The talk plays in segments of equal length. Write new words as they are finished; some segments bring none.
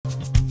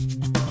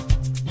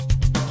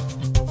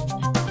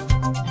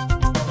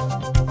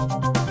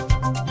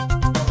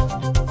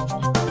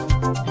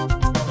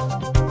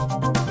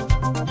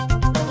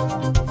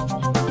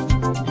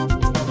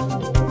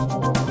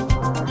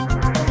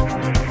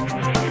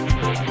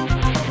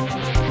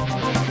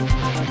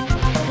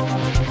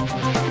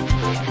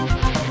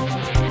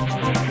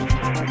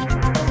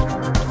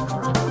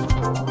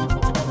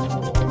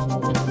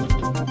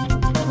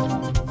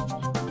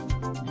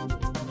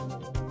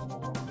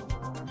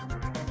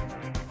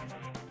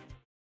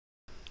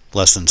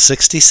Lesson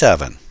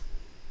 67.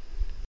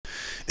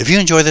 If you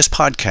enjoy this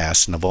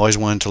podcast and have always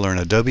wanted to learn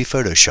Adobe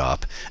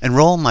Photoshop,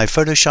 enroll in my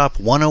Photoshop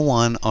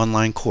 101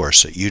 online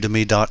course at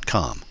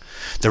udemy.com.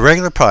 The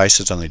regular price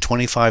is only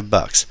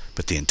 $25,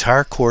 but the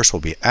entire course will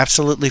be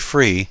absolutely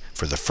free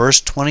for the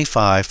first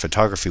 25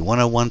 Photography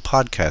 101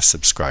 podcast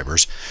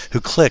subscribers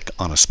who click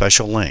on a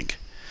special link.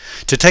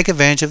 To take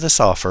advantage of this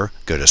offer,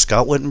 go to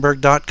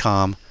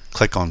scottwittenberg.com,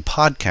 click on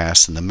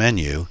Podcasts in the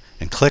menu,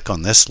 and click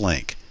on this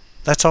link.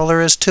 That's all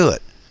there is to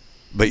it.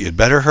 But you'd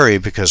better hurry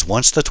because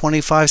once the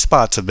 25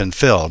 spots have been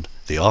filled,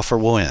 the offer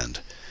will end.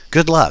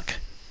 Good luck!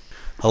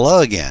 Hello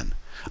again.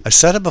 I've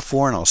said it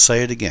before and I'll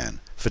say it again.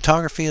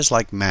 Photography is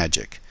like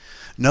magic.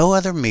 No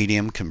other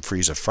medium can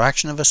freeze a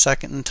fraction of a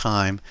second in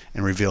time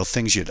and reveal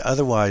things you'd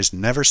otherwise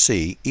never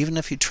see, even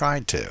if you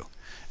tried to.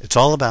 It's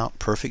all about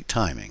perfect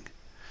timing.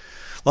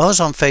 While I was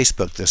on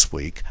Facebook this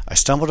week, I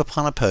stumbled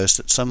upon a post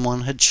that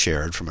someone had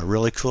shared from a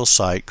really cool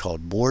site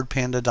called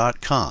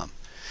boredpanda.com.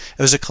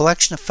 It was a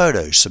collection of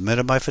photos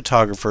submitted by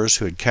photographers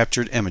who had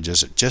captured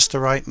images at just the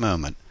right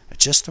moment, at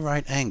just the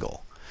right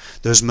angle.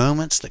 Those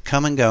moments that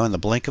come and go in the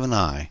blink of an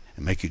eye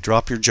and make you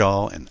drop your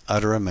jaw in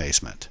utter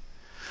amazement.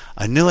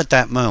 I knew at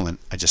that moment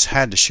I just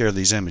had to share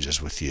these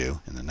images with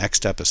you in the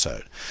next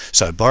episode.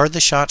 So I borrowed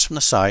the shots from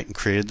the site and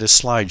created this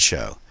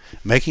slideshow,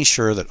 making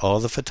sure that all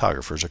the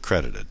photographers are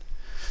credited.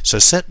 So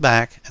sit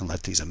back and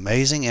let these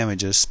amazing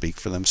images speak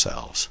for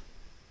themselves.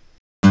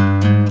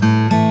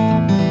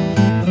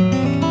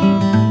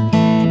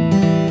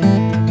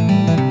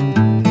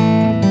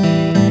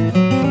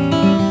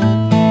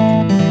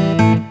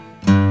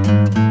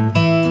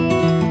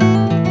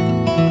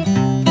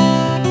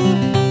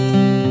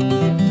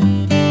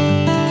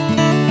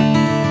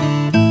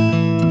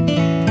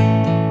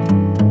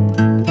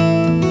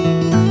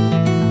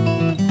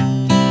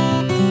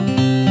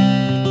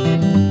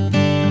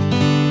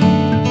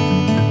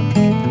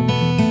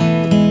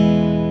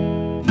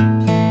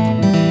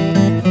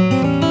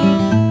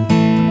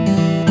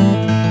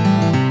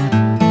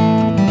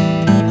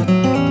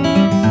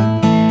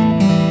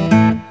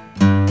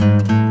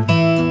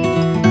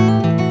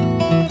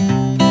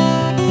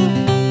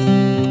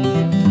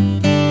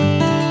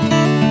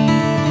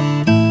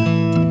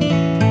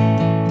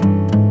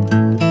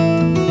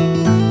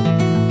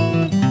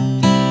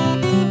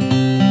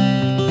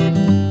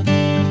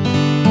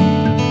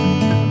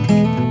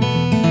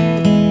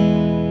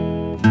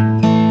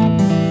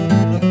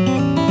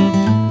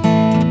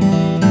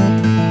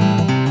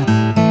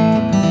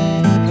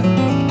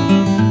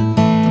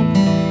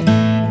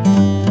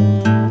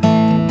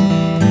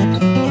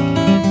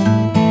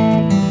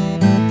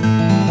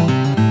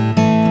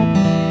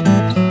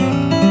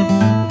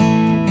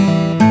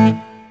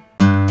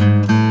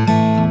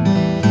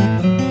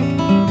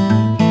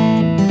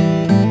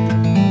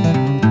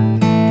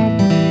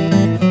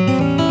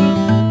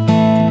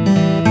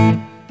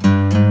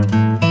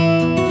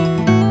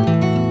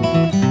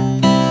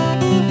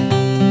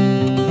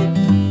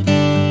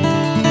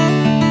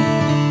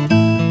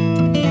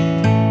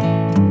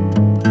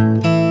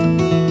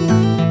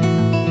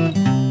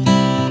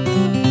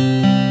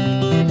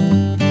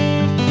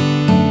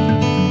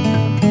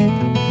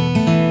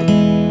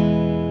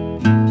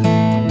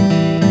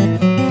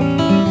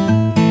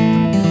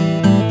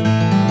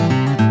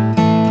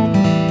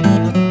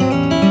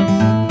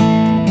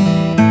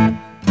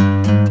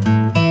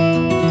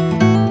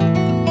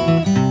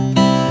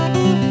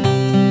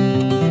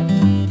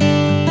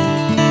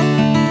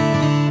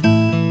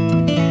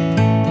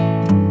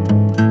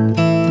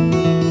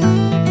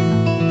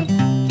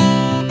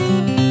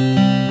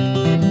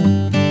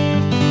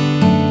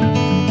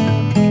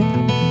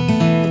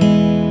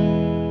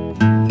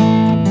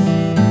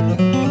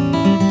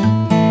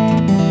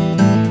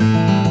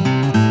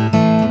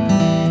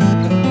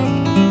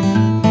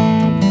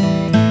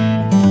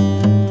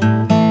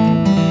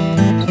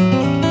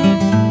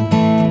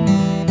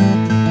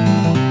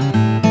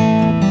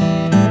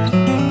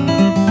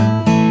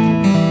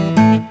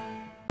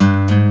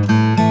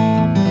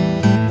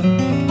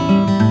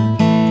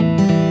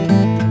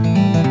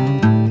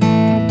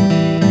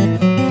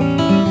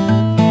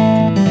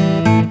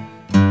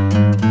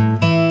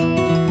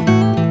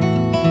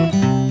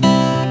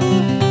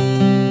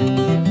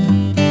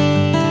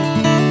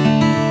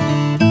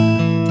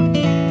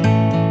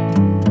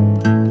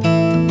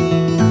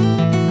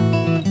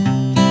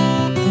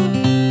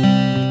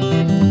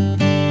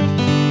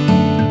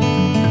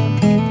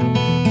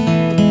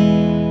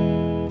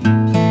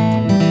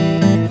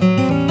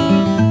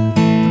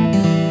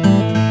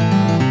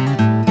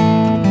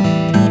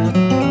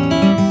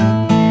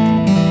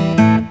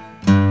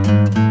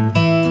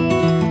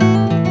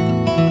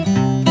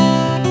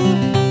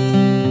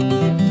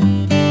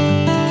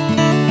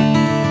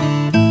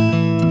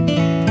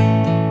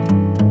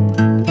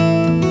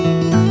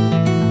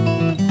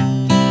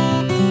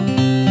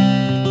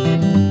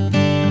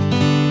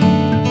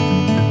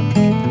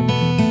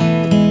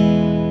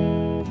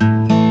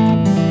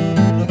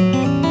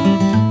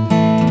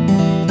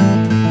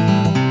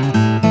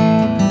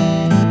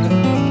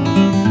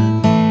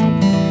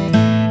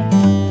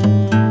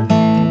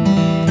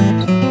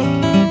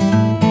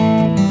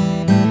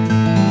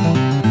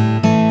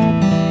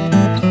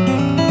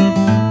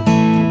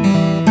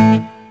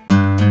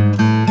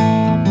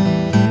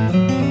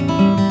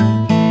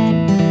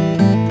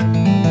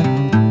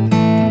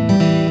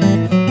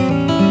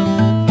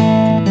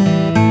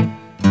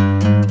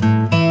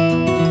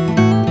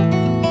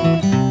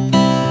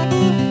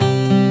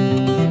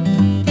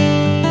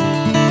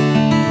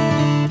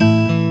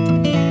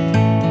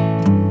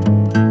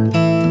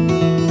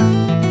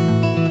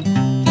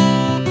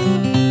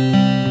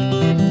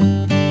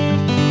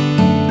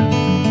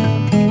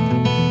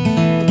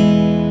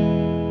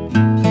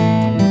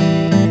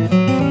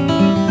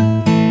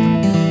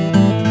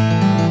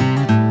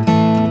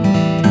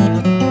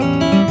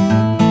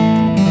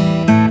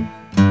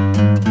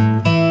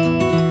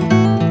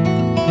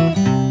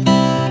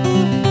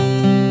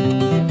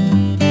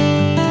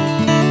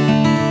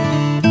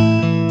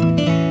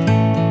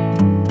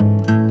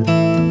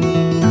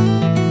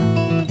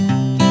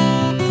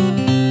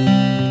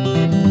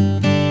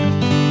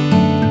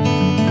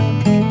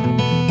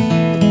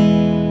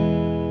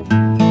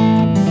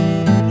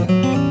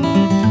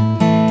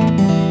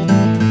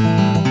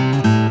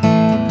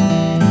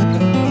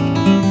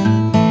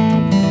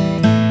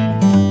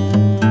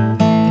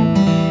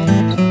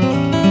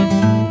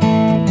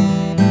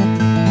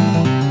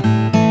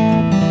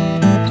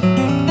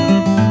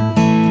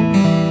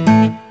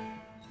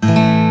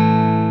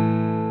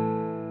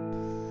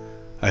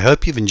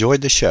 you've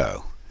enjoyed the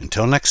show.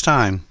 Until next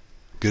time,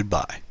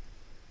 goodbye.